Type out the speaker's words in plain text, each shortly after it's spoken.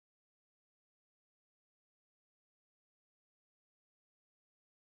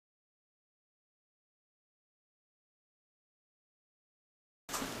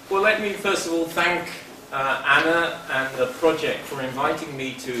Well, let me first of all thank Anna and the project for inviting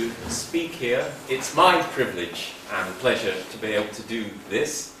me to speak here. It's my privilege and pleasure to be able to do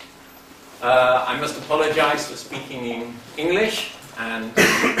this. I must apologize for speaking in English and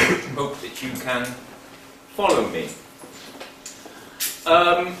hope that you can follow me.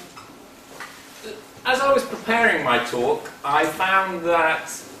 As I was preparing my talk, I found that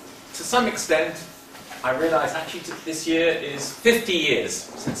to some extent I realized actually this year is 50 years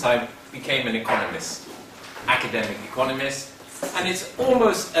since I became an economist, academic economist, and it's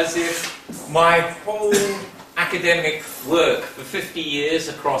almost as if my whole academic work for 50 years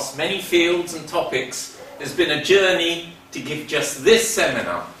across many fields and topics has been a journey to give just this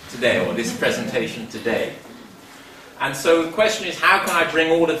seminar today, or this presentation today. And so the question is, how can I bring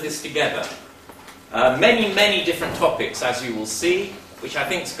all of this together? Many different topics, as you will see, which I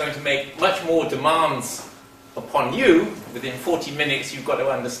think is going to make much more demands upon you. Within 40 minutes you've got to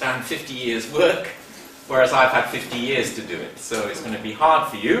understand 50 years work, whereas I've had 50 years to do it. So it's going to be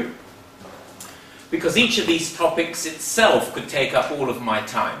hard for you, because each of these topics itself could take up all of my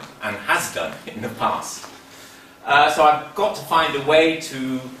time, and has done in the past. So I've got to find a way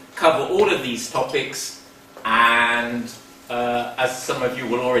to cover all of these topics, and as some of you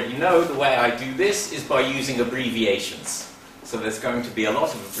will already know, the way I do this is by using abbreviations. So there's going to be a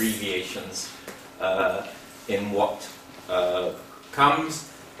lot of abbreviations in what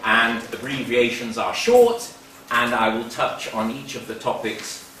comes, and abbreviations are short, and I will touch on each of the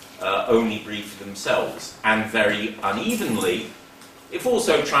topics only briefly themselves, and very unevenly, if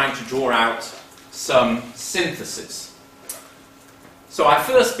also trying to draw out some synthesis. So I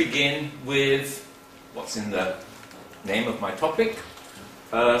first begin with what's in the name of my topic,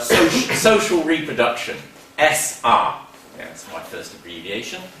 social reproduction, SR. Yeah, that's my first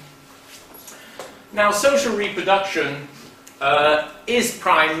abbreviation. Now, social reproduction is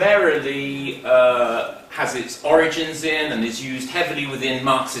primarily, has its origins in and is used heavily within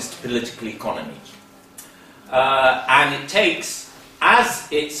Marxist political economy. And it takes as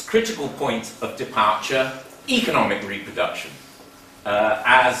its critical point of departure economic reproduction,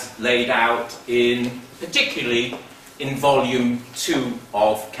 as laid out particularly in Volume 2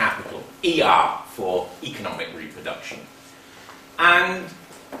 of Capital, ER for economic reproduction. And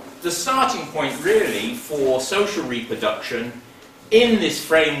the starting point really for social reproduction in this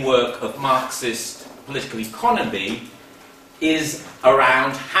framework of Marxist political economy is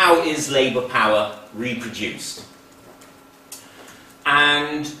around how is labour power reproduced.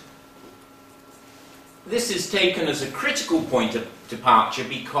 And this is taken as a critical point of departure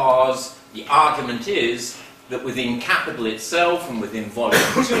because the argument is that within Capital itself and within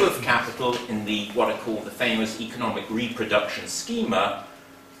Volume 2 of Capital, in the what are called the famous economic reproduction schema,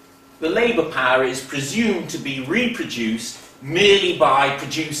 the labour power is presumed to be reproduced merely by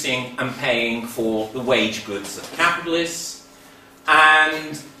producing and paying for the wage goods of capitalists,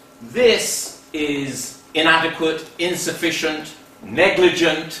 and this is inadequate, insufficient,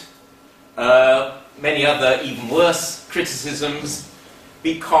 negligent, many other even worse criticisms,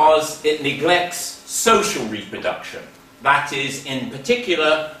 because it neglects social reproduction. That is, in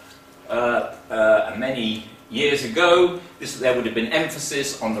particular, many years ago, there would have been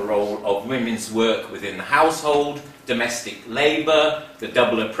emphasis on the role of women's work within the household, domestic labour, the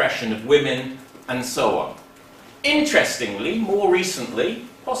double oppression of women, and so on. Interestingly, more recently,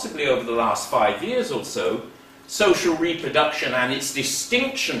 possibly over the last 5 years or so, social reproduction and its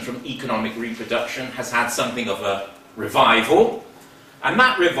distinction from economic reproduction has had something of a revival. And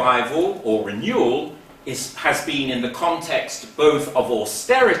that revival, or renewal, has been in the context both of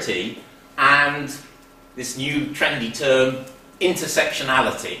austerity and this new trendy term,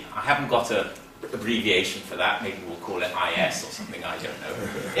 intersectionality. I haven't got an abbreviation for that, maybe we'll call it IS or something, I don't know.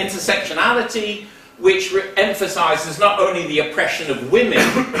 Intersectionality, which emphasises not only the oppression of women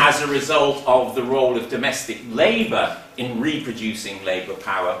as a result of the role of domestic labour in reproducing labour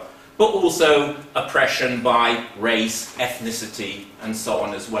power, but also oppression by race, ethnicity, and so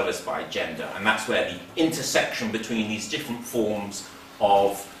on, as well as by gender. And that's where the intersection between these different forms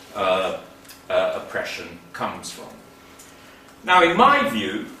of oppression comes from. Now, in my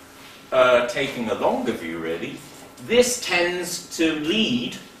view, taking a longer view really, this tends to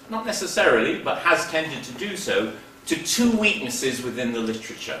lead, not necessarily, but has tended to do so, to two weaknesses within the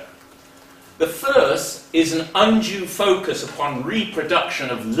literature. The first is an undue focus upon reproduction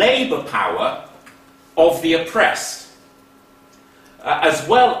of labour power of the oppressed, as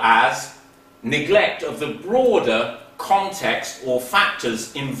well as neglect of the broader context or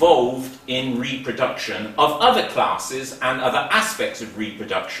factors involved in reproduction of other classes and other aspects of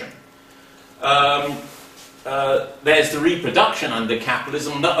reproduction. there's the reproduction under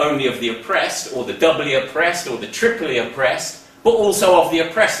capitalism, not only of the oppressed, or the doubly oppressed, or the triply oppressed, but also of the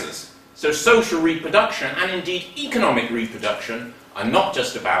oppressors. So social reproduction, and indeed economic reproduction, are not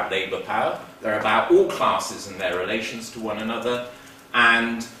just about labour power, they're about all classes and their relations to one another,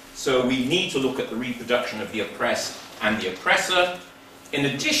 and so we need to look at the reproduction of the oppressed and the oppressor. In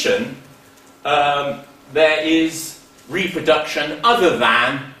addition, there is reproduction other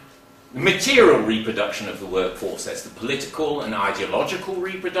than the material reproduction of the workforce. There's the political and ideological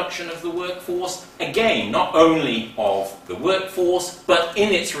reproduction of the workforce, again, not only of the workforce, but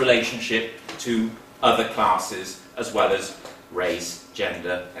in its relationship to other classes, as well as race,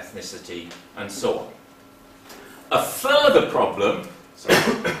 gender, ethnicity, and so on. A further problem, so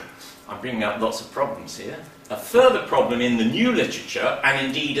I'm bringing up lots of problems here, a further problem in the new literature, and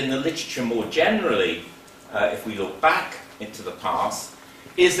indeed in the literature more generally, if we look back into the past,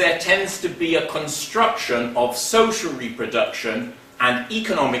 is there tends to be a construction of social reproduction and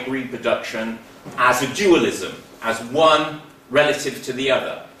economic reproduction as a dualism, as one relative to the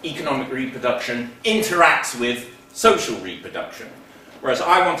other. Economic reproduction interacts with social reproduction. Whereas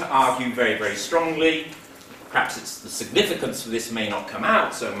I want to argue very, very strongly, perhaps it's the significance of this may not come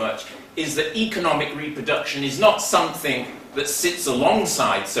out so much, is that economic reproduction is not something that sits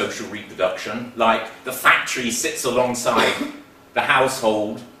alongside social reproduction, like the factory sits alongside the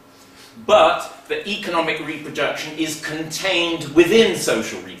household, but that economic reproduction is contained within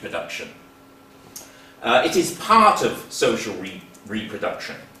social reproduction. It is part of social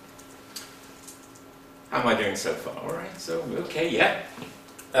reproduction. How am I doing so far? All right, so, okay, yeah.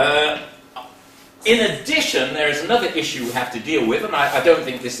 In addition, there is another issue we have to deal with, and I don't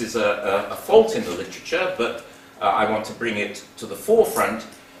think this is a fault in the literature, but I want to bring it to the forefront,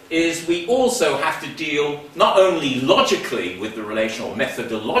 is we also have to deal not only logically with the relation, or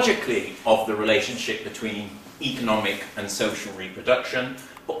methodologically of the relationship between economic and social reproduction,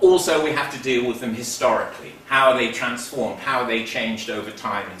 but also we have to deal with them historically. How are they transformed? How are they changed over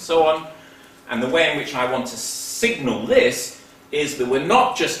time, and so on? And the way in which I want to signal this is that we're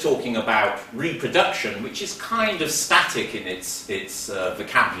not just talking about reproduction, which is kind of static in its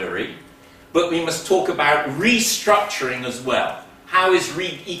vocabulary, but we must talk about restructuring as well. How is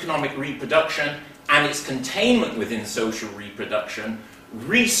economic reproduction and its containment within social reproduction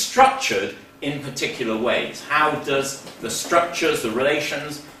restructured in particular ways? How does the structures, the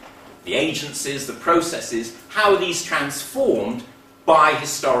relations, the agencies, the processes, how are these transformed by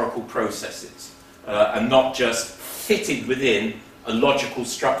historical processes and not just fitted within a logical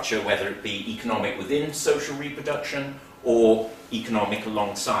structure, whether it be economic within social reproduction or economic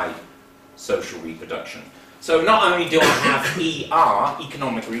alongside social reproduction. So not only do I have ER,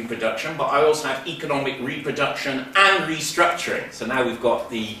 economic reproduction, but I also have economic reproduction and restructuring. So now we've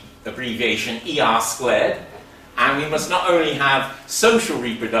got the abbreviation ER squared, and we must not only have social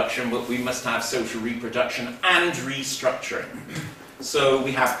reproduction, but we must have social reproduction and restructuring. So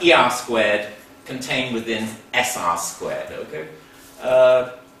we have ER squared contained within SR squared, okay?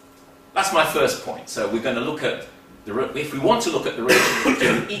 That's my first point. So we're going to look at, if we want to look at the relationship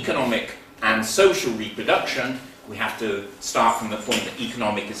between economic and social reproduction, we have to start from the point that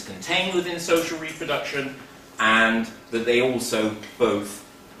economic is contained within social reproduction, and that they also both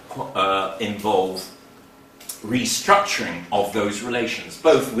involve restructuring of those relations,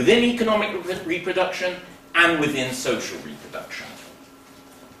 both within economic reproduction and within social reproduction.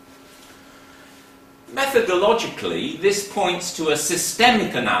 Methodologically, this points to a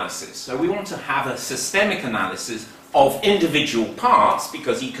systemic analysis. So we want to have a systemic analysis of individual parts,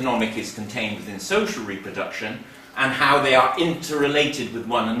 because economic is contained within social reproduction, and how they are interrelated with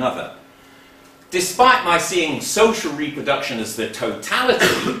one another. Despite my seeing social reproduction as the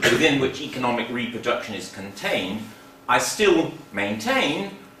totality within which economic reproduction is contained, I still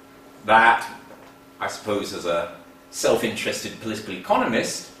maintain that, I suppose as a self-interested political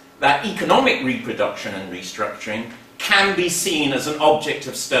economist, that economic reproduction and restructuring can be seen as an object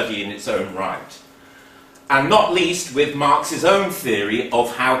of study in its own right. And not least with Marx's own theory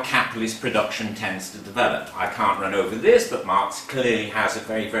of how capitalist production tends to develop. I can't run over this, but Marx clearly has a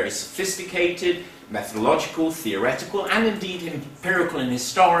very, very sophisticated methodological, theoretical, and indeed empirical and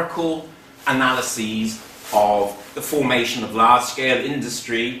historical analyses of the formation of large-scale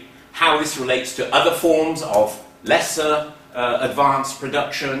industry, how this relates to other forms of lesser advanced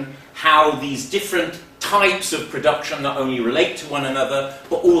production, how these different types of production not only relate to one another,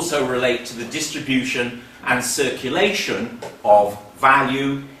 but also relate to the distribution and circulation of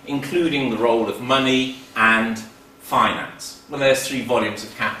value, including the role of money and finance. Well, there's 3 volumes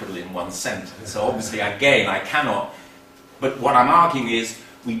of Capital in one sentence, so obviously, again, I cannot, but what I'm arguing is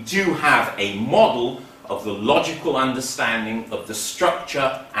we do have a model of the logical understanding of the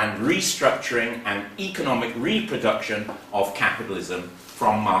structure and restructuring and economic reproduction of capitalism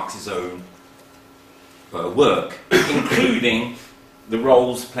from Marx's own work, including the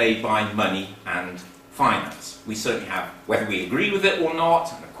roles played by money and finance. We certainly have, whether we agree with it or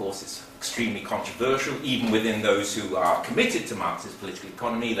not, and of course it's extremely controversial, even within those who are committed to Marxist political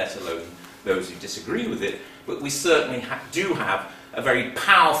economy, let alone those who disagree with it, but we certainly do have a very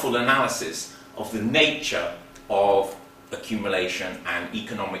powerful analysis of the nature of accumulation and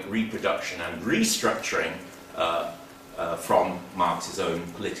economic reproduction and restructuring from Marx's own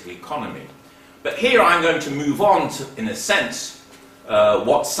political economy. But here I'm going to move on to, in a sense,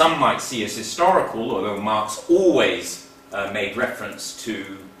 what some might see as historical, although Marx always made reference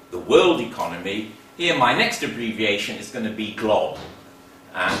to the world economy. Here my next abbreviation is going to be GLOB.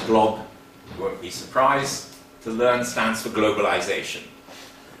 And GLOB, you won't be surprised to learn, stands for globalization.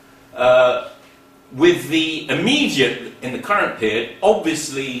 With the immediate, in the current period,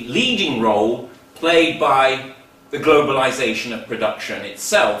 obviously leading role played by the globalization of production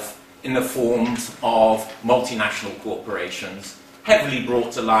itself in the forms of multinational corporations, heavily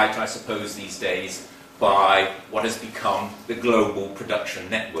brought to light, I suppose, these days by what has become the global production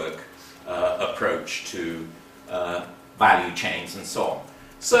network approach to value chains and so on.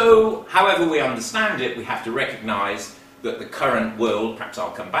 So, however we understand it, we have to recognize that the current world, perhaps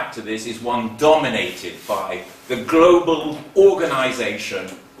I'll come back to this, is one dominated by the global organization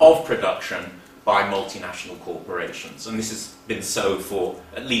of production by multinational corporations. And this has been so for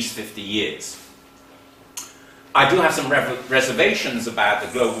at least 50 years. I do have some reservations about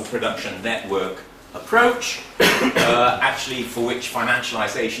the global production network approach, actually for which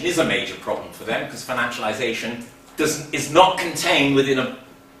financialisation is a major problem for them, because financialisation is not contained within a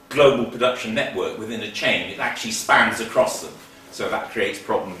global production network, within a chain. It actually spans across them. So that creates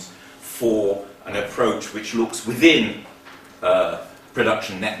problems for an approach which looks within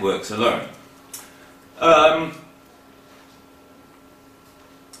production networks alone.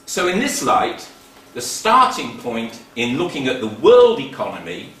 So in this light, the starting point in looking at the world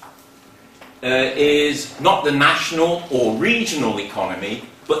economy is not the national or regional economy,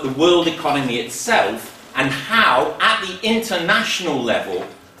 but the world economy itself, and how, at the international level,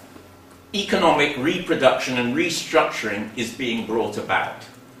 economic reproduction and restructuring is being brought about.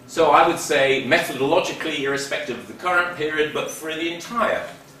 So I would say, methodologically, irrespective of the current period, but for the entire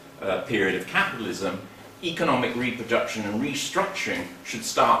period of capitalism, economic reproduction and restructuring should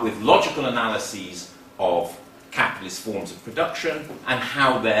start with logical analyses of capitalist forms of production and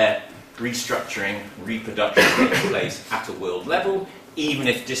how their restructuring and reproduction takes place at a world level, even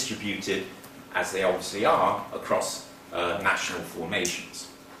if distributed, as they obviously are, across national formations.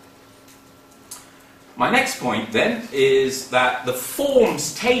 My next point, then, is that the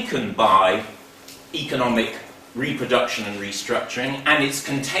forms taken by economic reproduction and restructuring and its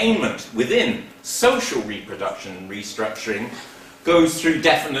containment within social reproduction and restructuring goes through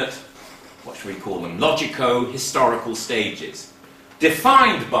definite, what should we call them, logico-historical stages.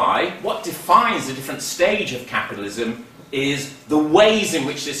 Defined by, what defines a different stage of capitalism is the ways in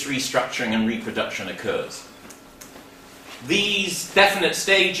which this restructuring and reproduction occurs. These definite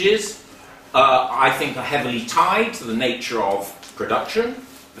stages I think are heavily tied to the nature of production.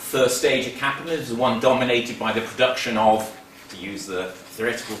 The first stage of capitalism is the one dominated by the production of, to use the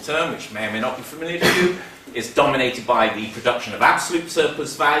theoretical term, which may or may not be familiar to you, is dominated by the production of absolute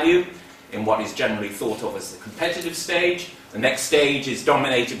surplus value in what is generally thought of as the competitive stage. The next stage is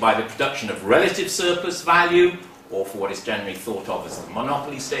dominated by the production of relative surplus value, or for what is generally thought of as the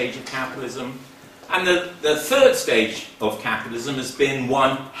monopoly stage of capitalism. And the third stage of capitalism has been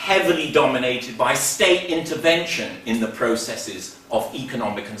one heavily dominated by state intervention in the processes of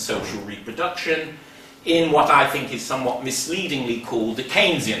economic and social reproduction, in what I think is somewhat misleadingly called the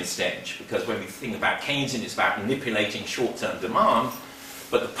Keynesian stage, because when we think about Keynesian, it's about manipulating short-term demand,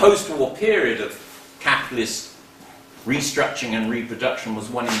 but the post-war period of capitalist restructuring and reproduction was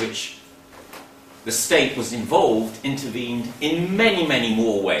one in which the state was involved, intervened in many, many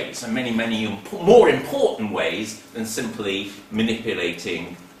more ways, and many, many more important ways than simply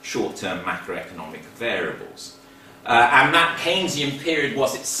manipulating short-term macroeconomic variables. And that Keynesian period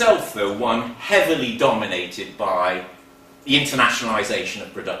was itself, though, one heavily dominated by the internationalization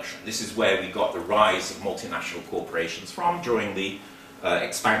of production. This is where we got the rise of multinational corporations from during the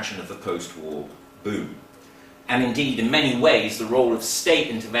expansion of the post-war boom. And indeed, in many ways, the role of state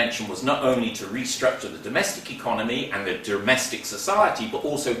intervention was not only to restructure the domestic economy and the domestic society, but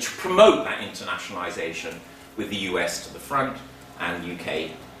also to promote that internationalization, with the US to the front and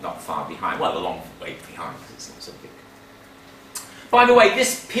UK not far behind, well, a long way behind, because it's not so big. By the way,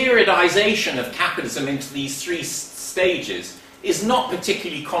 this periodization of capitalism into these three stages is not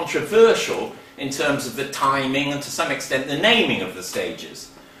particularly controversial in terms of the timing and to some extent the naming of the stages.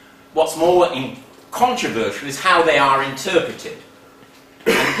 What's more controversial is how they are interpreted.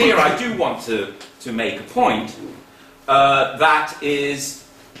 And here I do want to make a point, that is,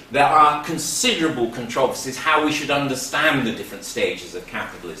 there are considerable controversies how we should understand the different stages of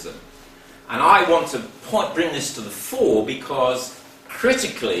capitalism. And I want to bring this to the fore because,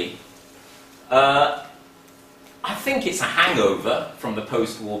 critically, I think it's a hangover from the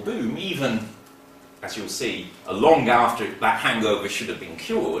post-war boom, even, as you'll see, long after that hangover should have been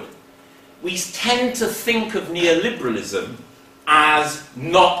cured. We tend to think of neoliberalism as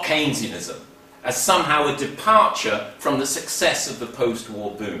not Keynesianism, as somehow a departure from the success of the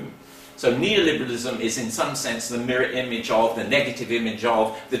post-war boom. So neoliberalism is in some sense the mirror image of, the negative image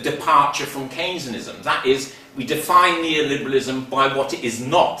of, the departure from Keynesianism. That is, we define neoliberalism by what it is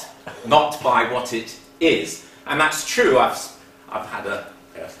not by what it is. And that's true. I've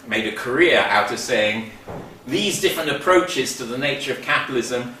made a career out of saying these different approaches to the nature of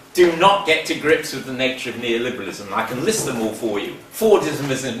capitalism do not get to grips with the nature of neoliberalism. And I can list them all for you. Fordism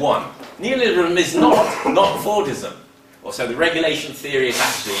is in one. Neoliberalism is not Fordism. Also, the regulation theory has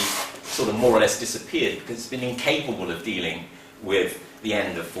actually sort of more or less disappeared because it's been incapable of dealing with the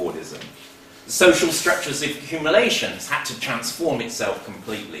end of Fordism. The social structures of accumulation has had to transform itself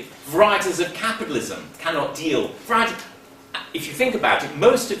completely. Varieties of capitalism cannot deal. If you think about it,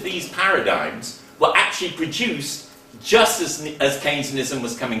 most of these paradigms were actually produced just as Keynesianism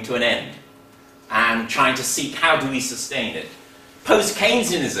was coming to an end and trying to seek how do we sustain it.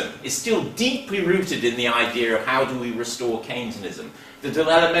 Post-Keynesianism is still deeply rooted in the idea of how do we restore Keynesianism. The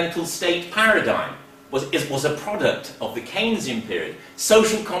developmental state paradigm was a product of the Keynesian period.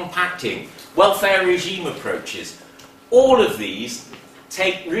 Social compacting, welfare regime approaches, all of these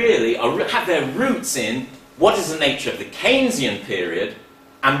have their roots in what is the nature of the Keynesian period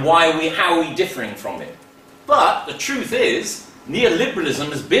and how are we differing from it. But the truth is, neoliberalism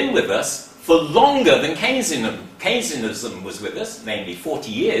has been with us for longer than Keynesianism was with us, namely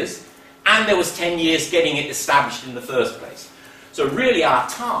 40 years, and there was 10 years getting it established in the first place. So really our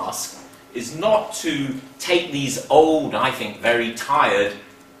task is not to take these old, I think, very tired,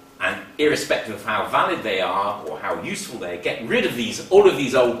 and irrespective of how valid they are or how useful they are, get rid of all of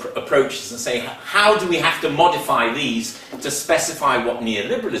these old approaches and say, how do we have to modify these to specify what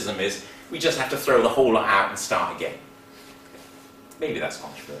neoliberalism is? We just have to throw the whole lot out and start again. Maybe that's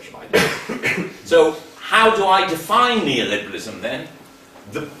controversial, I don't know. So how do I define neoliberalism then?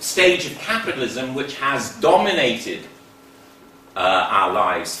 The stage of capitalism which has dominated our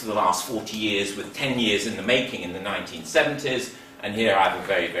lives for the last 40 years, with 10 years in the making in the 1970s. And here I have a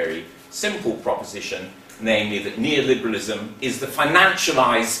very, very simple proposition, namely that neoliberalism is the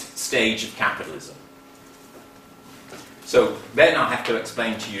financialised stage of capitalism. So then I have to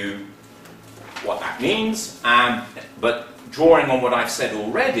explain to you what that means, but drawing on what I've said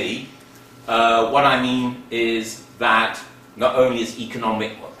already, what I mean is that not only is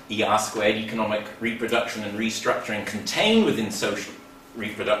ER squared, economic reproduction and restructuring contained within social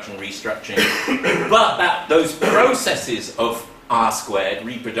reproduction and restructuring, but that those processes of R squared,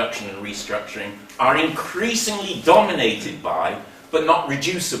 reproduction and restructuring, are increasingly dominated by, but not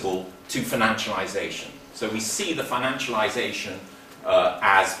reducible to, financialisation. So we see the financialisation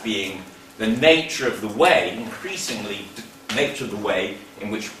as being the nature of the way, increasingly nature of the way in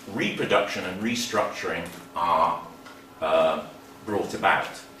which reproduction and restructuring are brought about.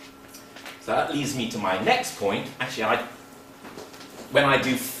 So that leads me to my next point. Actually, when I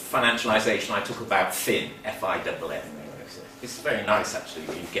do financialisation, I talk about fin, F-I-N-N. It's very nice, actually.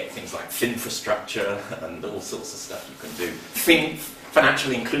 You get things like finfrastructure and all sorts of stuff you can do.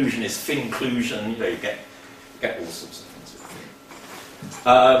 Financial inclusion is finclusion. You get all sorts of things with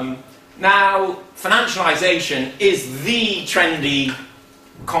fin. Now, financialisation is the trendy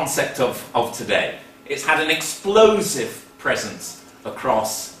concept of today. It's had an explosive presence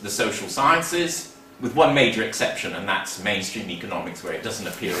across the social sciences, with one major exception, and that's mainstream economics, where it doesn't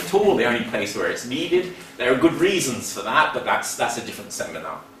appear at all, the only place where it's needed. There are good reasons for that, but that's a different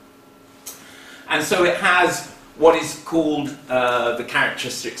seminar. And so it has what is called the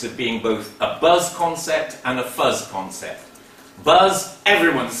characteristics of being both a buzz concept and a fuzz concept. Buzz,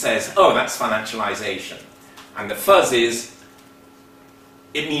 everyone says, oh, that's financialisation. And the fuzz is,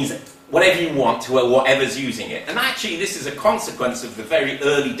 it means whatever you want to whatever's using it. And actually this is a consequence of the very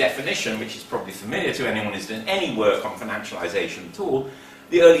early definition, which is probably familiar to anyone who's done any work on financialisation at all,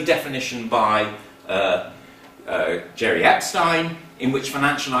 the early definition by Jerry Epstein in which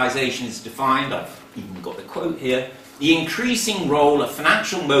financialisation is defined, I've even got the quote here, the increasing role of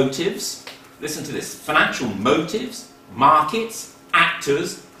financial motives, listen to this, financial motives, markets,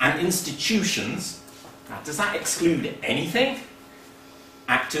 actors and institutions. Now, does that exclude anything?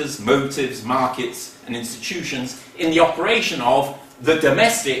 Actors, motives, markets and institutions in the operation of the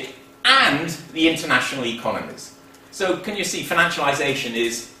domestic and the international economies. So can you see financialisation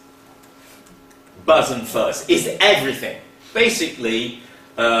is buzz and fuzz, is everything. Basically,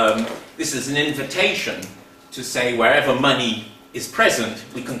 this is an invitation to say wherever money is present,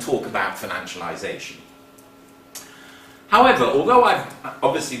 we can talk about financialisation. However, although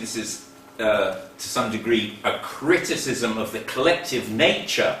obviously this is to some degree a criticism of the collective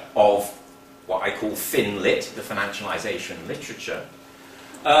nature of what I call fin-lit, the financialisation literature,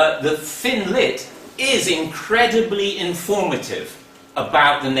 the fin-lit is incredibly informative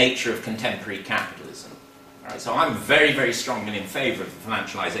about the nature of contemporary capitalism. Right, so I'm very, very strongly in favour of the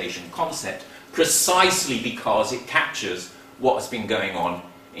financialisation concept precisely because it captures what has been going on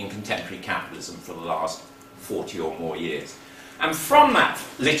in contemporary capitalism for the last 40 or more years. And from that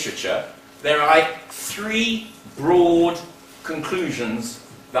literature, there are three broad conclusions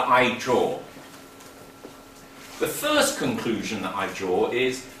that I draw. The first conclusion that I draw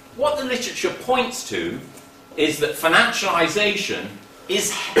is what the literature points to is that financialisation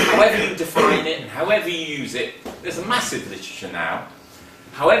is, however you define it and however you use it, there's a massive literature now,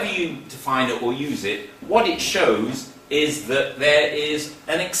 however you define it or use it, what it shows is that there is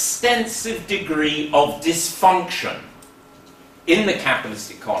an extensive degree of dysfunction in the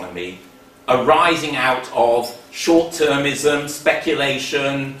capitalist economy arising out of short-termism,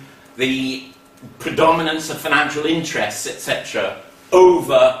 speculation, the predominance of financial interests, etc.,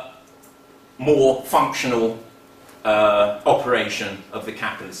 over more functional operation of the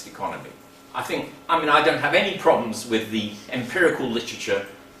capitalist economy. I don't have any problems with the empirical literature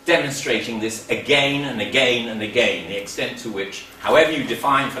demonstrating this again and again and again, the extent to which, however you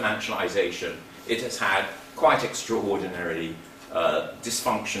define financialisation, it has had quite extraordinarily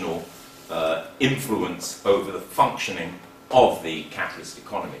dysfunctional influence over the functioning of the capitalist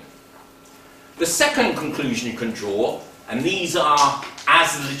economy. The second conclusion you can draw, and these are,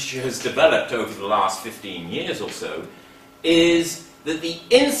 as the literature has developed over the last 15 years or so, is that the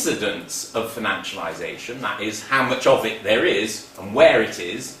incidence of financialisation, that is, how much of it there is and where it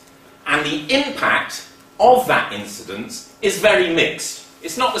is, and the impact of that incidence is very mixed.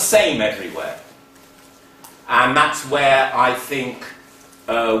 It's not the same everywhere. And that's where I think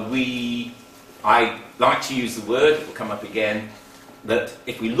I like to use the word, it will come up again, that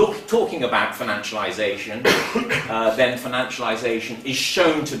if we look talking about financialisation, then financialisation is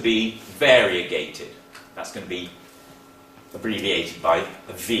shown to be variegated. That's going to be abbreviated by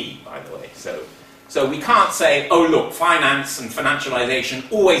a V, by the way. So we can't say, oh look, finance and financialisation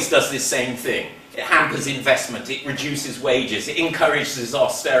always does this same thing. It hampers investment, it reduces wages, it encourages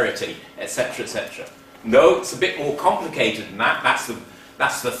austerity, etc., etc. No, it's a bit more complicated than that.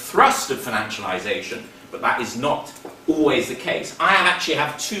 That's the thrust of financialisation, but that is not always the case. I actually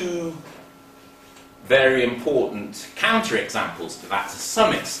have two very important counterexamples to that to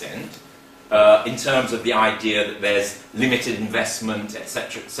some extent, in terms of the idea that there's limited investment,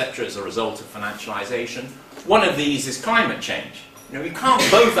 etc., as a result of financialisation. One of these is climate change. You can't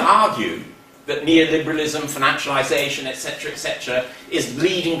both argue that neoliberalism, financialisation, etc., is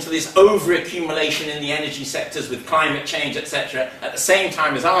leading to this over-accumulation in the energy sectors with climate change, etc., at the same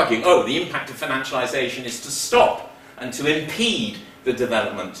time as arguing, oh, the impact of financialisation is to stop and to impede the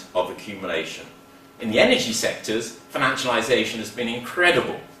development of accumulation. In the energy sectors, financialisation has been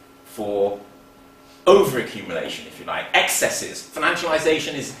incredible for over-accumulation, if you like, excesses.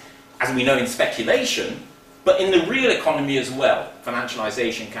 Financialisation is, as we know, in speculation, but in the real economy as well.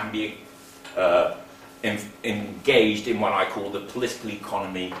 Financialisation can be engaged in what I call the political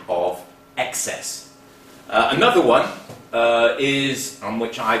economy of excess. Another one is, on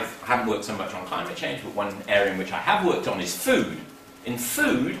which I haven't worked so much on climate change, but one area in which I have worked on is food. In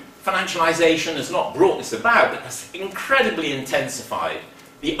food, financialisation has not brought this about, but has incredibly intensified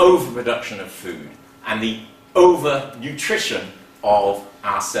the overproduction of food and the over-nutrition of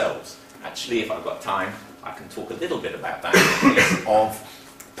ourselves. Actually, if I've got time, I can talk a little bit about that in the case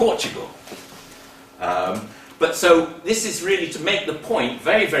of Portugal. But so this is really to make the point,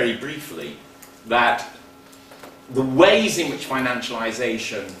 very, very briefly, that the ways in which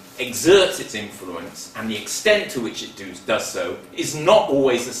financialisation exerts its influence and the extent to which it does so is not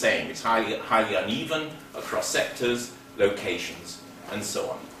always the same. It's highly uneven across sectors, locations, and so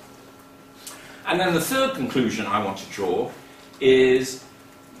on. And then the third conclusion I want to draw is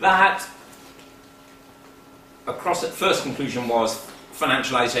that first conclusion was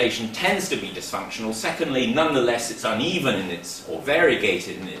financialisation tends to be dysfunctional. Secondly, nonetheless, it's uneven in its, or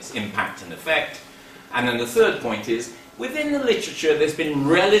variegated in its impact and effect. And then the third point is, within the literature, there's been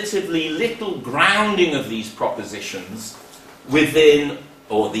relatively little grounding of these propositions within,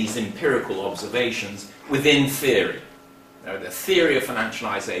 or these empirical observations, within theory. Now, the theory of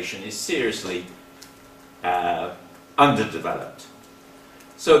financialisation is seriously underdeveloped.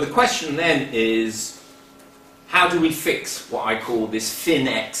 So the question then is, how do we fix what I call this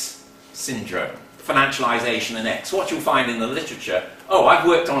FinX syndrome? Financialisation and X. What you'll find in the literature, oh, I've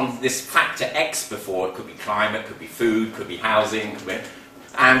worked on this factor X before. It could be climate, could be food, could be housing, could be,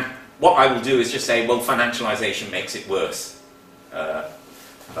 and what I will do is just say, well, financialisation makes it worse.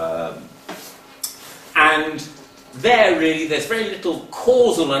 And there really, there's very little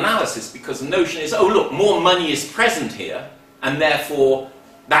causal analysis, because the notion is, oh look, more money is present here, and therefore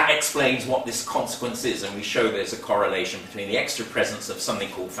that explains what this consequence is, and we show there's a correlation between the extra presence of something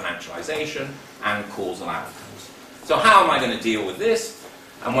called financialisation and causal outcomes. So how am I going to deal with this?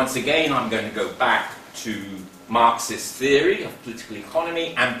 And once again, I'm going to go back to Marxist theory of political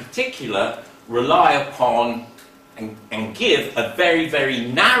economy, and in particular rely upon and give a very, very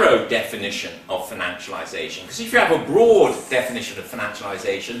narrow definition of financialisation. Because if you have a broad definition of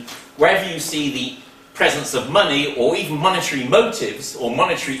financialisation, wherever you see the presence of money or even monetary motives or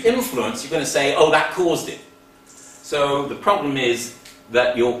monetary influence, you're going to say, oh, that caused it. So the problem is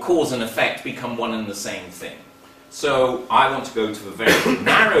that your cause and effect become one and the same thing. So I want to go to a very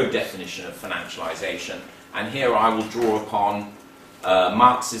narrow definition of financialisation, and here I will draw upon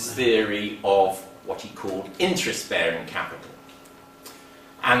Marx's theory of what he called interest-bearing capital.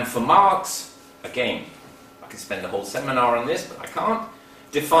 And for Marx, again, I could spend a whole seminar on this, but I can't,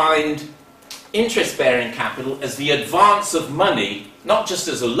 defined interest-bearing capital as the advance of money, not just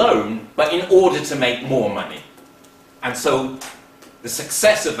as a loan, but in order to make more money. And so the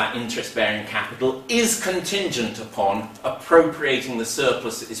success of that interest-bearing capital is contingent upon appropriating the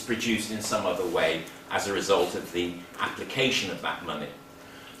surplus that is produced in some other way as a result of the application of that money.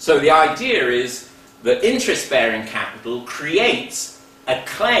 So the idea is that interest-bearing capital creates a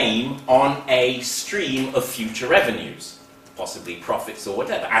claim on a stream of future revenues, possibly profits or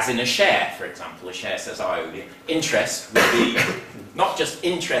whatever, as in a share, for example. A share says, I owe you. Interest would be not just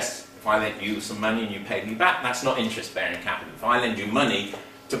interest. If I lend you some money and you pay me back, that's not interest-bearing capital. If I lend you money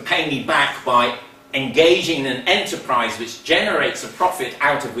to pay me back by engaging in an enterprise which generates a profit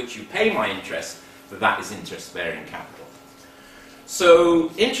out of which you pay my interest, that is interest-bearing capital.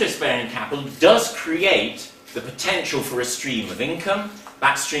 So interest-bearing capital does create the potential for a stream of income.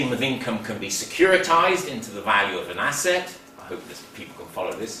 That stream of income can be securitized into the value of an asset. I hope people can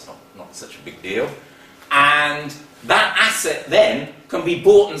follow this, it's not such a big deal. And that asset then can be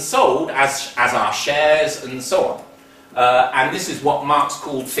bought and sold as are shares and so on. And this is what Marx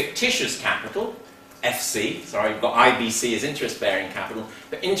called fictitious capital, FC, sorry, we've got IBC as interest-bearing capital,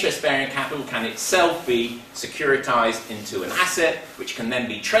 but interest-bearing capital can itself be securitized into an asset, which can then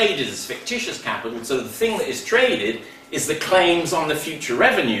be traded as fictitious capital, so the thing that is traded is the claims on the future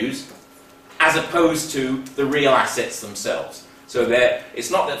revenues, as opposed to the real assets themselves. So it's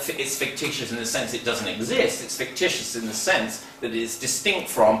not that it's fictitious in the sense it doesn't exist, it's fictitious in the sense that it is distinct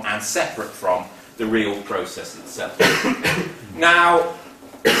from and separate from the real process itself. Now,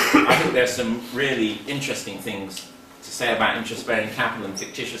 I think there's some really interesting things to say about interest-bearing capital and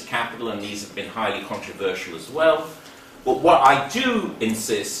fictitious capital, and these have been highly controversial as well. But what I do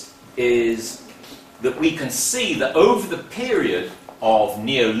insist is that we can see that over the period of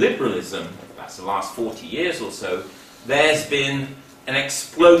neoliberalism, that's the last 40 years or so, there's been an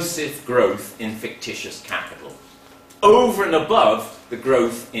explosive growth in fictitious capital, over and above the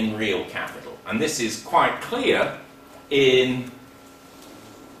growth in real capital. And this is quite clear in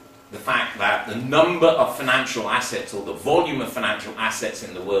the fact that the number of financial assets, or the volume of financial assets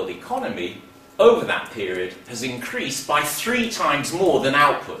in the world economy, over that period has increased by 3 times more than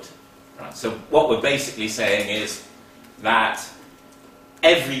output. Right? So what we're basically saying is that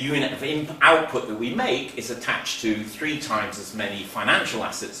every unit of output that we make is attached to 3 times as many financial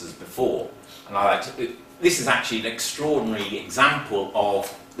assets as before. And this is actually an extraordinary example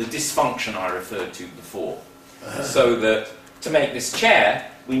of the dysfunction I referred to before. So that to make this chair,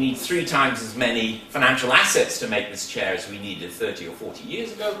 we need 3 times as many financial assets to make this chair as we needed 30 or 40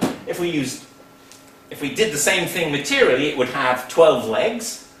 years ago. If we did the same thing materially, it would have 12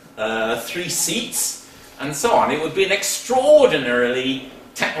 legs, 3 seats, and so on. It would be an extraordinarily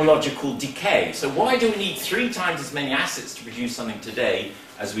technological decay. So why do we need 3 times as many assets to produce something today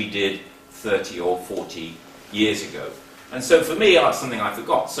as we did 30 or 40 years ago? And so for me, that's something I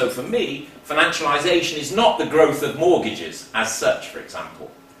forgot. So for me, financialisation is not the growth of mortgages as such, for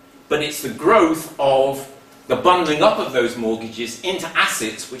example, but it's the growth of the bundling up of those mortgages into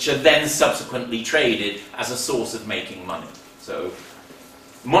assets which are then subsequently traded as a source of making money. So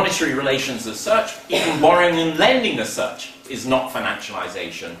monetary relations as such, even borrowing and lending as such, is not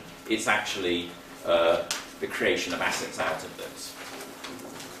financialisation. It's actually the creation of assets out of those.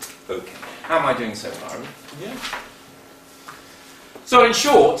 Okay, how am I doing so far? Yeah. So in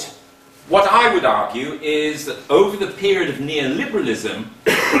short, what I would argue is that over the period of neoliberalism,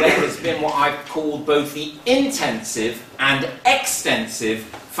 there has been what I've called both the intensive and extensive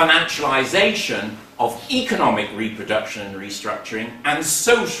financialisation of economic reproduction and restructuring and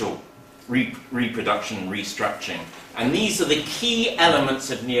social reproduction and restructuring. And these are the key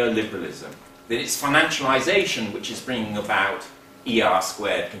elements of neoliberalism. That it's financialisation which is bringing about ER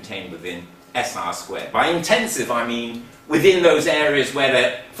squared contained within SR squared. By intensive, I mean within those areas where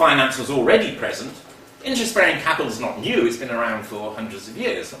the finance was already present. Interest-bearing capital is not new, it's been around for hundreds of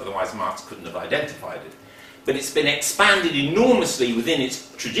years, otherwise Marx couldn't have identified it. But it's been expanded enormously within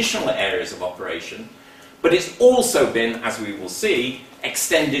its traditional areas of operation, but it's also been, as we will see,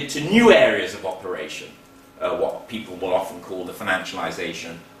 extended to new areas of operation, what people will often call the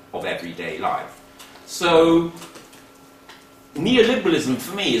financialisation of everyday life. So neoliberalism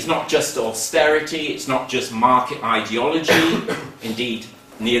for me is not just austerity, it's not just market ideology. Indeed,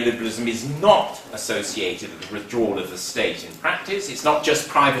 neoliberalism is not associated with the withdrawal of the state in practice. It's not just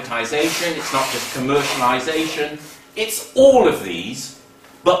privatisation, it's not just commercialisation. It's all of these,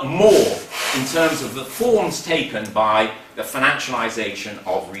 but more in terms of the forms taken by the financialisation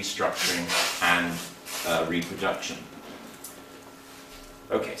of restructuring and reproduction.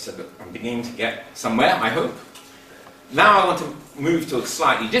 Okay, so I'm beginning to get somewhere, I hope. Now I want to move to a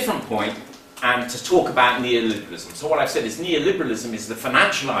slightly different point and to talk about neoliberalism. So what I've said is neoliberalism is the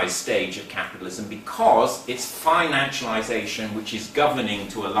financialised stage of capitalism because it's financialisation which is governing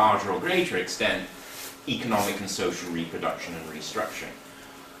to a larger or greater extent economic and social reproduction and restructuring.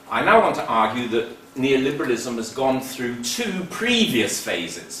 I now want to argue that neoliberalism has gone through two previous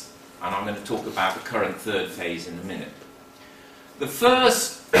phases, and I'm going to talk about the current third phase in a minute. The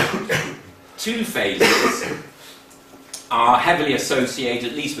first two phases are heavily associated,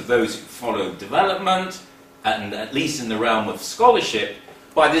 at least with those who follow development, and at least in the realm of scholarship,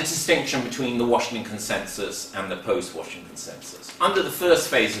 by the distinction between the Washington Consensus and the post-Washington Consensus. Under the first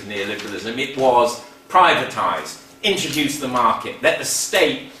phase of neoliberalism, it was privatise, introduce the market, let the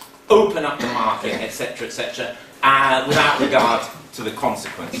state open up the market, etc., etc., without regard to the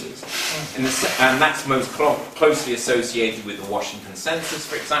consequences. And that's most closely associated with the Washington Consensus,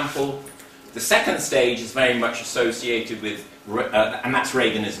 for example. The second stage is very much associated with, and that's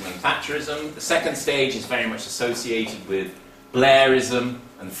Reaganism and Thatcherism. The second stage is very much associated with Blairism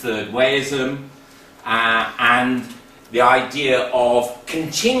and Third Wayism, and the idea of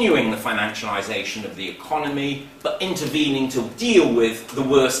continuing the financialisation of the economy, but intervening to deal with the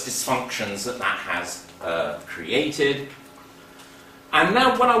worst dysfunctions that that has created. And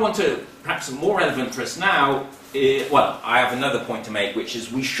now what I want to, perhaps more relevant for us now, well, I have another point to make, which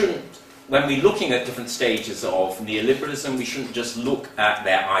is we shouldn't, when we're looking at different stages of neoliberalism, we shouldn't just look at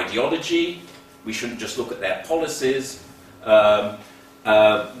their ideology, we shouldn't just look at their policies,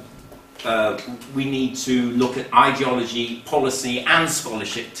 we need to look at ideology, policy and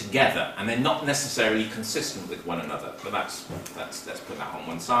scholarship together, and they're not necessarily consistent with one another, but let's put that on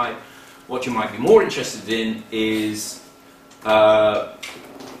one side. What you might be more interested in is the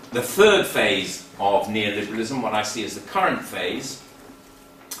third phase of neoliberalism, what I see as the current phase,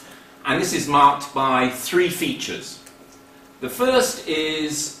 and this is marked by three features. The first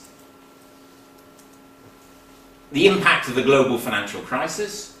is the impact of the global financial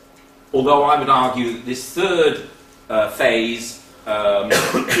crisis, although I would argue that this third phase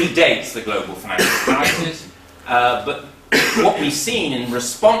predates the global financial crisis, but what we've seen in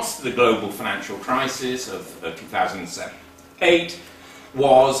response to the global financial crisis of 2007-8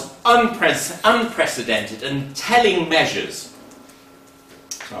 was unprecedented and telling measures.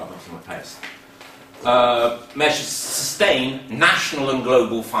 Sorry, I've lost my pace. Measures to sustain national and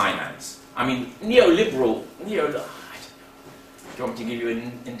global finance. I mean, do you want me to give you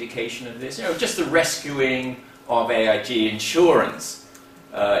an indication of this? You know, just the rescuing of AIG insurance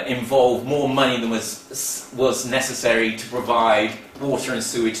involved more money than was necessary to provide water and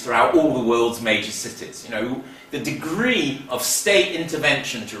sewage throughout all the world's major cities. You know, the degree of state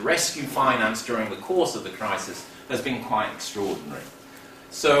intervention to rescue finance during the course of the crisis has been quite extraordinary.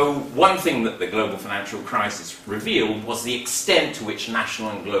 So one thing that the global financial crisis revealed was the extent to which national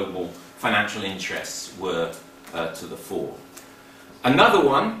and global financial interests were to the fore. Another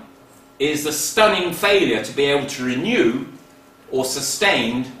one is the stunning failure to be able to renew or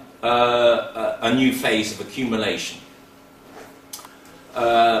sustain a new phase of accumulation.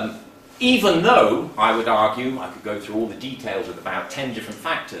 Even though, I would argue, I could go through all the details with about 10 different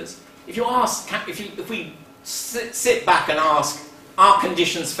factors, if we sit back and ask, are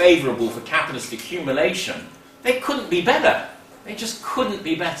conditions favourable for capitalist accumulation, they couldn't be better. They just couldn't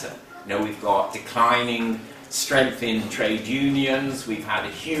be better. You know, we've got declining strength in trade unions, we've had a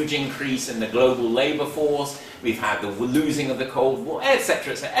huge increase in the global labour force, we've had the losing of the Cold War,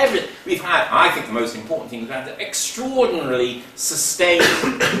 etc., etc. We've had, I think the most important thing, we've had extraordinarily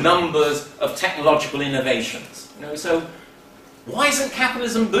sustained numbers of technological innovations. You know, so why isn't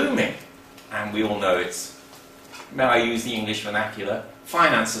capitalism booming? And we all know it's, may I use the English vernacular,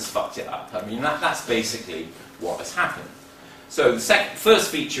 finance has fucked it up. I mean, that's basically what has happened. So the first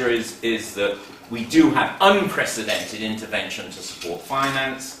feature is that we do have unprecedented intervention to support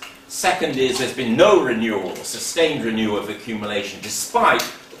finance. Second is there's been no renewal or sustained renewal of accumulation despite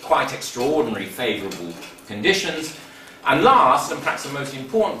quite extraordinary favourable conditions. And last, and perhaps the most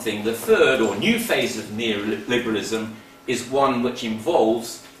important thing, the third or new phase of neoliberalism is one which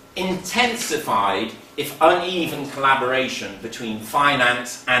involves intensified, if uneven, collaboration between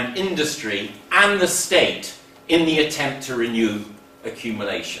finance and industry and the state in the attempt to renew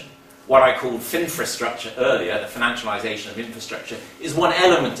accumulation. What I called finfrastructure earlier, the financialisation of infrastructure, is one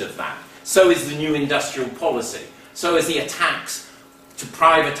element of that. So is the new industrial policy. So is the attacks to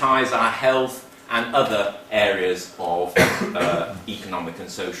privatise our health and other areas of economic and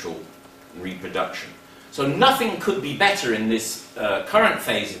social reproduction. So nothing could be better in this current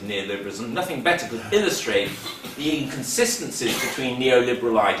phase of neoliberalism, nothing better could illustrate the inconsistencies between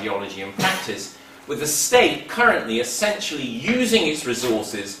neoliberal ideology and practice, with the state currently essentially using its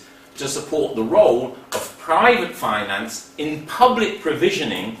resources to support the role of private finance in public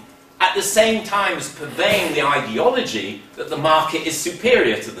provisioning at the same time as purveying the ideology that the market is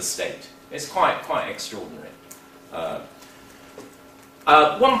superior to the state. It's quite extraordinary.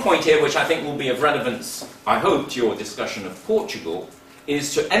 One point here which I think will be of relevance, I hope, to your discussion of Portugal,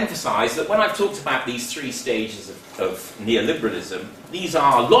 is to emphasise that when I've talked about these three stages of neoliberalism, these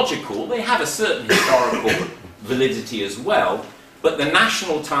are logical, they have a certain historical validity as well, but the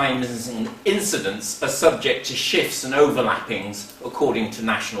national times and incidents are subject to shifts and overlappings according to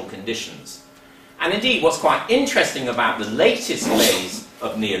national conditions. And indeed, what's quite interesting about the latest phase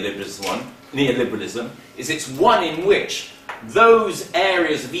of neoliberalism is it's one in which those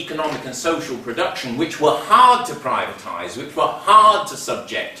areas of economic and social production which were hard to privatise, which were hard to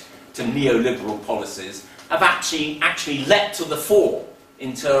subject to neoliberal policies, have actually leapt to the fore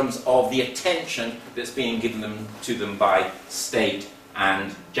in terms of the attention that's being given to them by state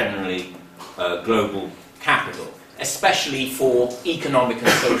and generally global capital, especially for economic and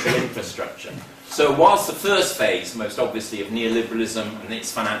social infrastructure. So whilst the first phase, most obviously, of neoliberalism and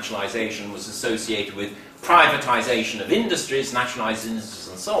its financialisation was associated with privatisation of industries, nationalised industries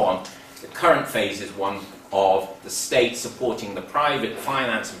and so on, the current phase is one of the state supporting the private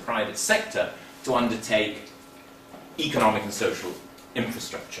finance and private sector to undertake economic and social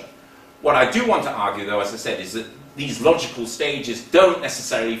infrastructure. What I do want to argue, though, as I said, is that these logical stages don't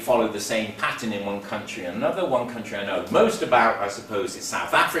necessarily follow the same pattern in one country and another. One country I know most about, I suppose, is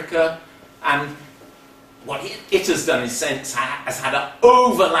South Africa, and what it has done is has had an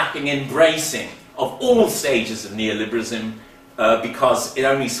overlapping embracing of all stages of neoliberalism because it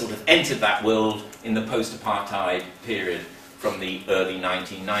only sort of entered that world in the post-apartheid period from the early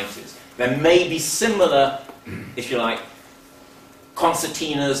 1990s. There may be similar, if you like,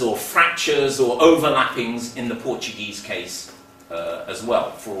 concertinas or fractures or overlappings in the Portuguese case as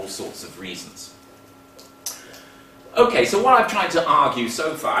well, for all sorts of reasons. Okay, so what I've tried to argue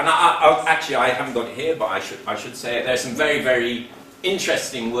so far, and actually I haven't got it here, but I should say it, there's some very, very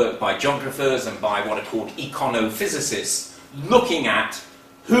interesting work by geographers and by what are called econophysicists looking at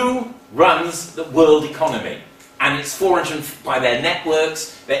who runs the world economy. And it's 400 by their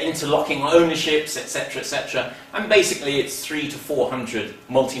networks, their interlocking ownerships, etc., and basically it's 300 to 400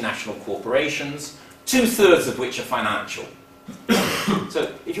 multinational corporations, 2/3 of which are financial.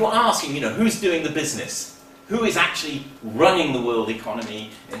 So if you're asking, you know, who's doing the business? Who is actually running the world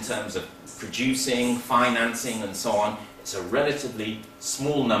economy in terms of producing, financing, and so on? It's a relatively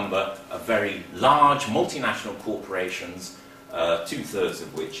small number of very large multinational corporations, 2/3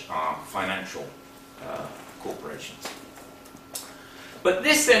 of which are financial corporations. But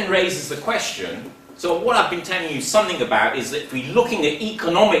this then raises the question, so what I've been telling you something about is that if we're looking at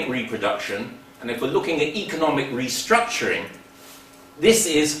economic reproduction, and if we're looking at economic restructuring, this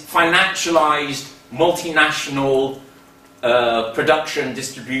is financialised multinational production,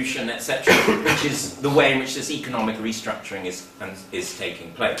 distribution, etc., which is the way in which this economic restructuring is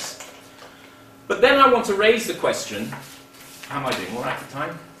taking place. But then I want to raise the question, how am I doing? All right for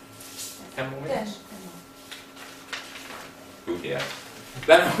time? 10 more minutes? Oh dear.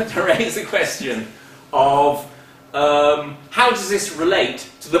 Then I want to raise the question of how does this relate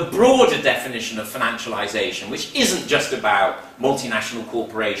to the broader definition of financialisation, which isn't just about multinational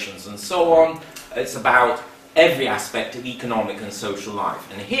corporations and so on, it's about every aspect of economic and social life.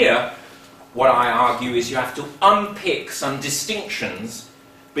 And here, what I argue is you have to unpick some distinctions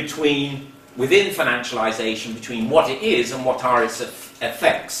within financialisation between what it is and what are its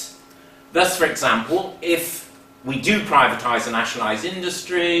effects. Thus, for example, if we do privatise and nationalise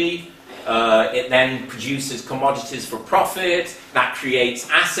industry, it then produces commodities for profit, that creates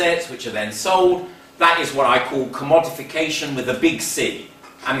assets which are then sold. That is what I call commodification with a big C,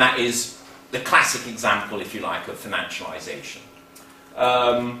 and that is the classic example, if you like, of financialisation.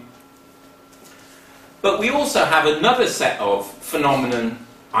 But we also have another set of phenomena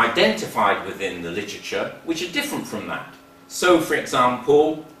identified within the literature which are different from that. So, for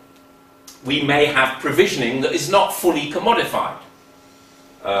example, we may have provisioning that is not fully commodified,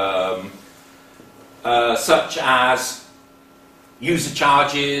 such as user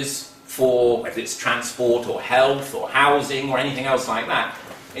charges for whether it's transport or health or housing or anything else like that.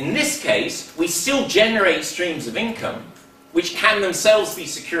 In this case, we still generate streams of income which can themselves be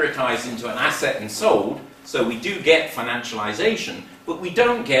securitized into an asset and sold, so we do get financialization, but we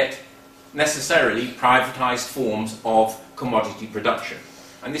don't get necessarily privatized forms of commodity production.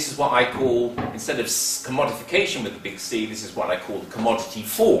 And this is what I call, instead of commodification with a big C, this is what I call the commodity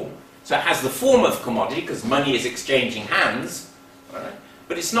form. So it has the form of commodity because money is exchanging hands, right?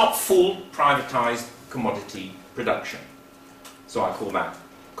 But it's not full privatized commodity production. So I call that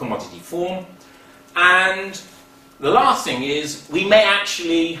commodity form. And the last thing is we may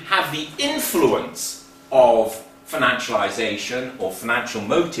actually have the influence of financialization or financial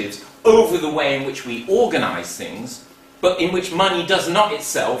motives over the way in which we organize things, but in which money does not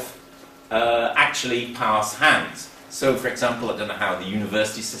itself actually pass hands. So, for example, I don't know how the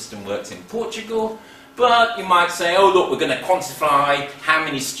university system works in Portugal, but you might say, oh, look, we're going to quantify how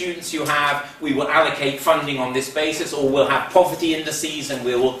many students you have, we will allocate funding on this basis, or we'll have poverty indices and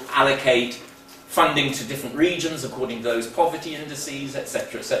we will allocate funding to different regions according to those poverty indices,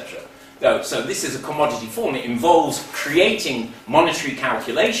 etc., etc. So this is a commodity form. It involves creating monetary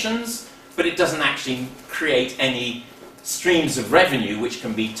calculations, but it doesn't actually create any streams of revenue which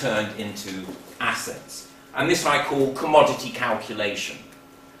can be turned into assets. And this I call commodity calculation.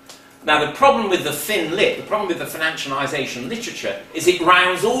 Now the problem with the the problem with the financialisation literature is it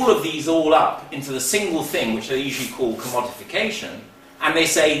rounds all of these all up into the single thing which they usually call commodification, and they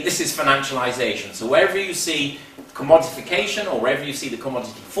say this is financialisation. So wherever you see commodification, or wherever you see the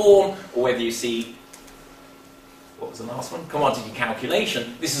commodity form, or whether you see, what was the last one? Commodity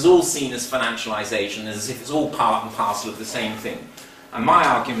calculation, this is all seen as financialisation, as if it's all part and parcel of the same thing. And my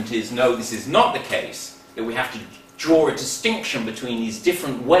argument is, no, this is not the case, that we have to draw a distinction between these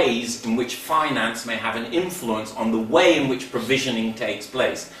different ways in which finance may have an influence on the way in which provisioning takes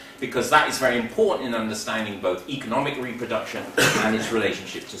place, because that is very important in understanding both economic reproduction and its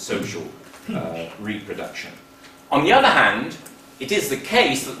relationship to social reproduction. On the other hand, it is the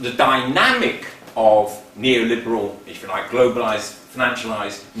case that the dynamic of neoliberal, if you like, globalized,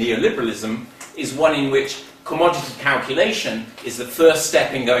 financialized neoliberalism is one in which commodity calculation is the first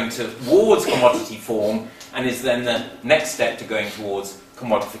step in going towards commodity form, and is then the next step to going towards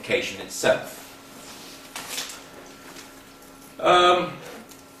commodification itself. As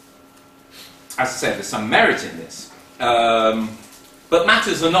I said, there's some merit in this. But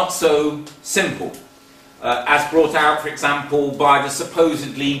matters are not so simple. As brought out, for example, by the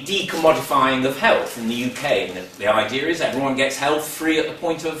supposedly decommodifying of health in the UK. And the idea is everyone gets health free at the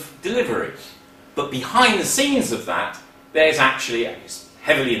point of delivery. But behind the scenes of that, there's actually, it's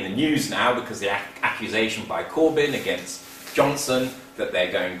heavily in the news now because the accusation by Corbyn against Johnson that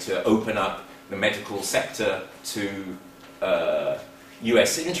they're going to open up the medical sector to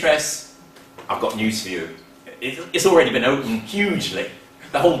US interests. I've got news for you. It's already been opened hugely.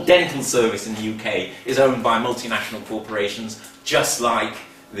 The whole dental service in the UK is owned by multinational corporations, just like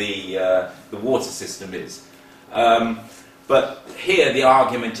the water system is. But here the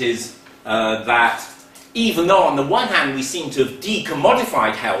argument is that even though on the one hand we seem to have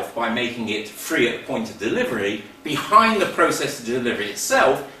decommodified health by making it free at the point of delivery, behind the process of delivery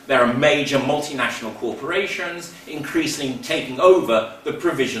itself there are major multinational corporations increasingly taking over the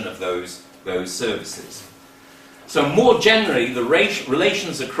provision of those services. So more generally, the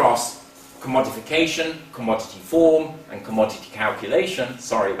relations across commodification, commodity form, and commodity calculation.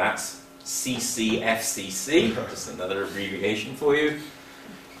 Sorry, that's CCFCC, just another abbreviation for you.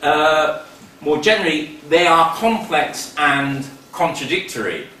 More generally, they are complex and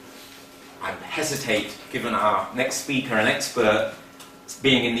contradictory. I hesitate, given our next speaker and expert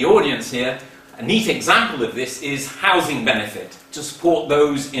being in the audience here. A neat example of this is housing benefit to support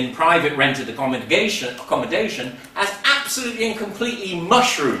those in private rented accommodation has absolutely and completely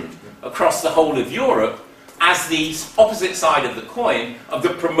mushroomed across the whole of Europe as the opposite side of the coin of the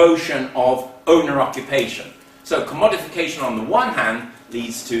promotion of owner occupation. So commodification on the one hand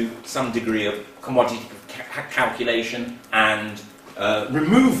leads to some degree of commodity calculation and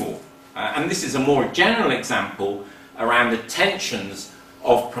removal. And this is a more general example around the tensions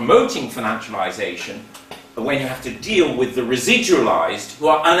of promoting financialisation when you have to deal with the residualised who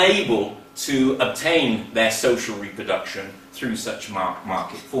are unable to obtain their social reproduction through such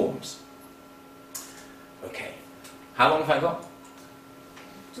market forms. Okay, how long have I got?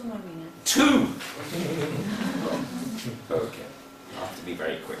 2 more minutes. 2! Okay, I have to be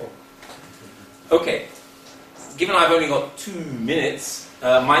very quick. Okay, given I've only got 2 minutes,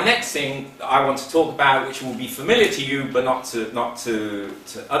 my next thing I want to talk about, which will be familiar to you but not to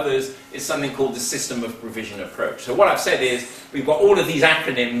others, is something called the system of provision approach. So what I've said is we've got all of these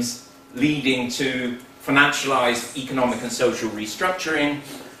acronyms leading to financialised economic and social restructuring,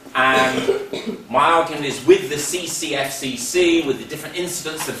 and my argument is with the CCFCC, with the different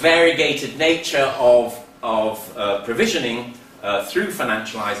incidents, the variegated nature of provisioning through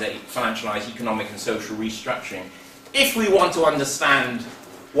financialised economic and social restructuring, if we want to understand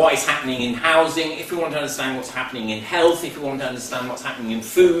what is happening in housing, if we want to understand what's happening in health, if we want to understand what's happening in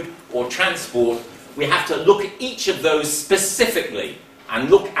food or transport, we have to look at each of those specifically and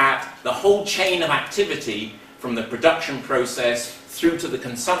look at the whole chain of activity from the production process through to the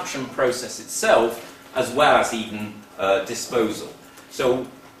consumption process itself, as well as even disposal. So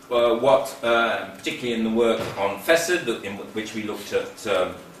particularly in the work on FESID, in which we looked at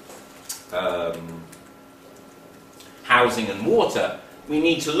housing and water, we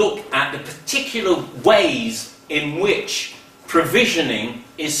need to look at the particular ways in which provisioning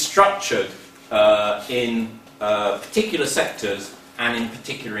is structured in particular sectors and in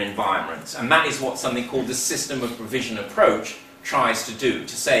particular environments. And that is what something called the system of provision approach tries to do,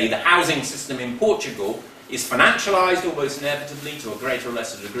 to say the housing system in Portugal is financialised almost inevitably to a greater or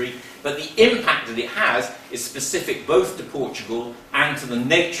lesser degree, but the impact that it has is specific both to Portugal and to the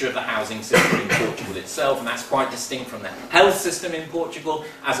nature of the housing system in Portugal itself, and that's quite distinct from the health system in Portugal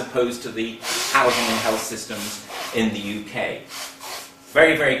as opposed to the housing and health systems in the UK.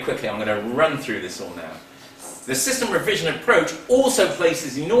 Very, very quickly, I'm going to run through this all now. The system revision approach also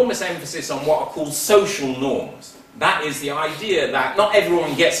places enormous emphasis on what are called social norms. That is the idea that not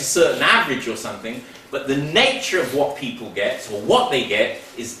everyone gets a certain average or something, but the nature of what people get, or what they get,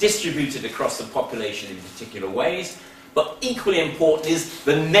 is distributed across the population in particular ways. But equally important is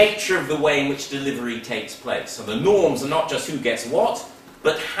the nature of the way in which delivery takes place. So the norms are not just who gets what,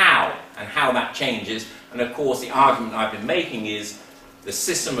 but how, and how that changes. And of course, the argument I've been making is the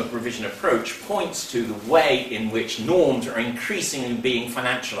system of provision approach points to the way in which norms are increasingly being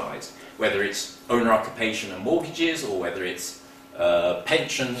financialised, whether it's owner occupation and mortgages, or whether it's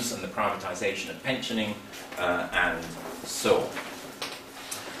pensions and the privatisation of pensioning, and so on.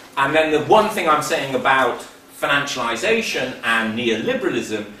 And then the one thing I'm saying about financialisation and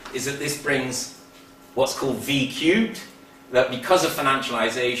neoliberalism is that this brings what's called V cubed, that because of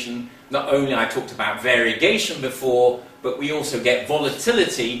financialisation, not only I talked about variegation before, but we also get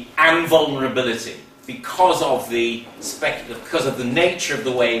volatility and vulnerability because of the nature of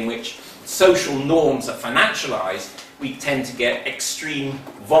the way in which social norms are financialised. We tend to get extreme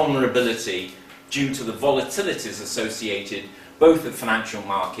vulnerability due to the volatilities associated both with financial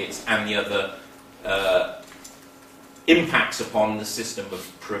markets and the other impacts upon the system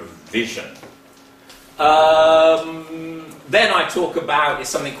of provision. Then I talk about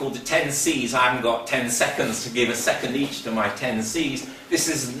something called the 10 C's. I haven't got 10 seconds to give a second each to my 10 C's. This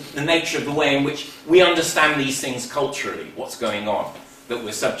is the nature of the way in which we understand these things culturally, what's going on. That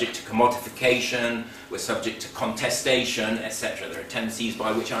we're subject to commodification, we're subject to contestation, etc. There are 10 C's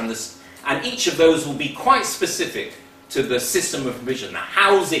by which I understand. And each of those will be quite specific to the system of provision. The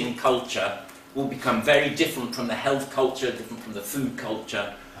housing culture will become very different from the health culture, different from the food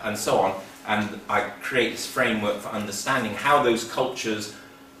culture, and so on. And I create this framework for understanding how those cultures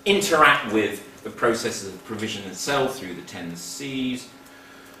interact with the processes of provision itself through the 10 C's.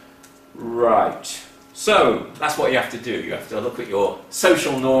 Right. So that's what you have to do. You have to look at your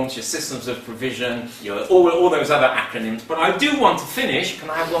social norms, your systems of provision, all those other acronyms. But I do want to finish. Can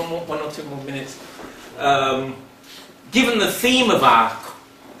I have one or two more minutes? Given the theme of our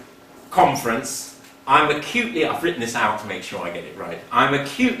conference, I've written this out to make sure I get it right. I'm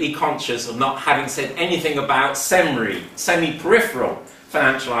acutely conscious of not having said anything about semi-peripheral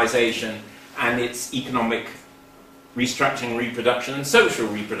financialisation and its economic restructuring, reproduction, and social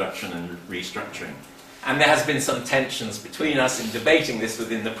reproduction and restructuring. And there has been some tensions between us in debating this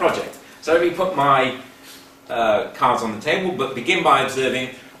within the project. So let me put my cards on the table, but begin by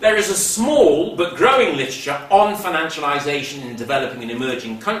observing there is a small but growing literature on financialisation in developing and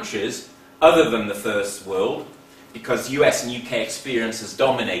emerging countries other than the first world, because US and UK experience has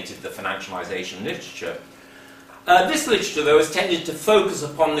dominated the financialisation literature. This literature, though, has tended to focus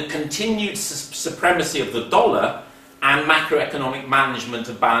upon the continued supremacy of the dollar and macroeconomic management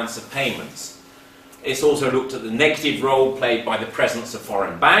of balance of payments. It's also looked at the negative role played by the presence of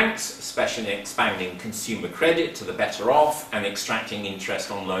foreign banks, especially in expanding consumer credit to the better off and extracting interest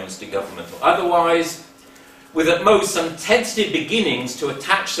on loans to government or otherwise, with at most some tentative beginnings to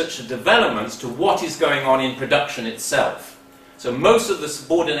attach such developments to what is going on in production itself. So most of the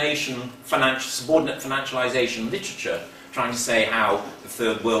subordinate financialisation literature, trying to say how the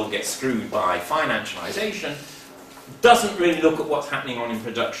third world gets screwed by financialisation, doesn't really look at what's happening on in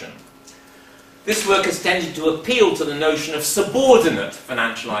production. This work has tended to appeal to the notion of subordinate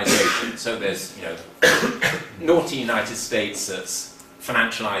financialisation. So there's, naughty United States that's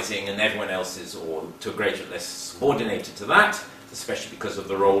financialising and everyone else is, or to a greater or less, subordinated to that, especially because of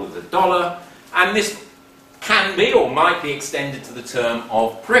the role of the dollar. And this can be or might be extended to the term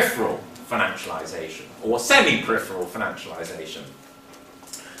of peripheral financialisation or semi-peripheral financialisation.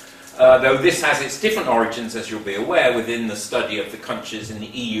 Though this has its different origins, as you'll be aware, within the study of the countries in the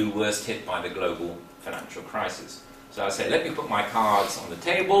EU worst hit by the global financial crisis. So I say, let me put my cards on the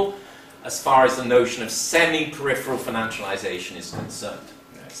table as far as the notion of semi-peripheral financialisation is concerned.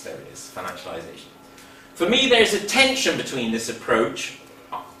 Yes, there it is, financialisation. For me, there's a tension between this approach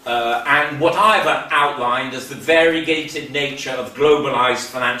and what I've outlined as the variegated nature of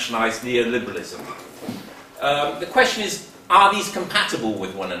globalised, financialised neoliberalism. The question is, are these compatible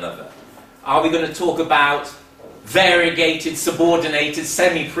with one another? Are we going to talk about variegated, subordinated,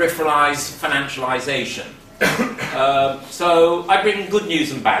 semi-peripheralised financialisation? So I bring good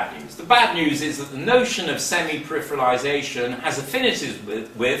news and bad news. The bad news is that the notion of semi-peripheralisation has affinities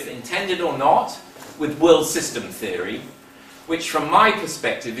with, intended or not, with world system theory, which from my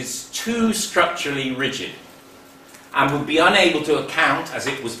perspective is too structurally rigid and would be unable to account, as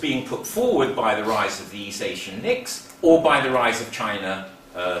it was being put forward by the rise of the East Asian NICs, or by the rise of China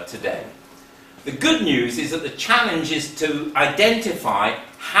today. The good news is that the challenge is to identify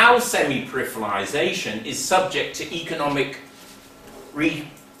how semi-peripheralisation is subject to economic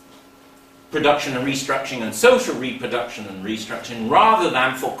reproduction and restructuring and social reproduction and restructuring, rather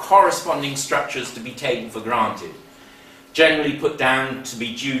than for corresponding structures to be taken for granted, generally put down to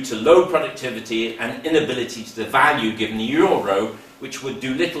be due to low productivity and inability to value given the euro, which would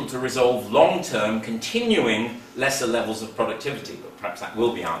do little to resolve long-term, continuing lesser levels of productivity. But perhaps that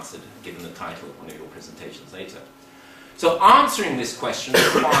will be answered, given the title of one of your presentations later. So answering this question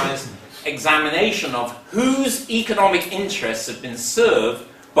requires examination of whose economic interests have been served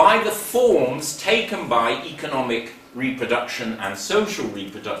by the forms taken by economic reproduction and social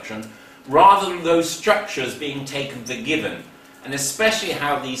reproduction, rather than those structures being taken for given, and especially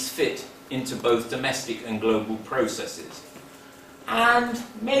how these fit into both domestic and global processes. And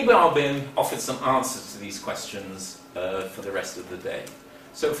maybe I'll be offered some answers to these questions for the rest of the day.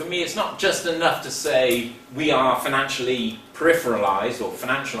 So for me, it's not just enough to say we are financially peripheralized or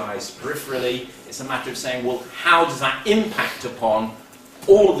financialized peripherally. It's a matter of saying, well, how does that impact upon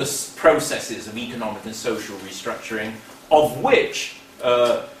all the processes of economic and social restructuring, of which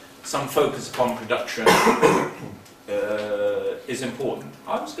some focus upon production is important.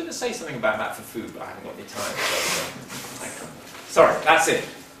 I was going to say something about that for food, but I haven't got any time. So, sorry, that's it.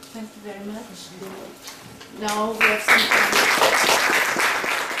 Thank you very much. Now we have some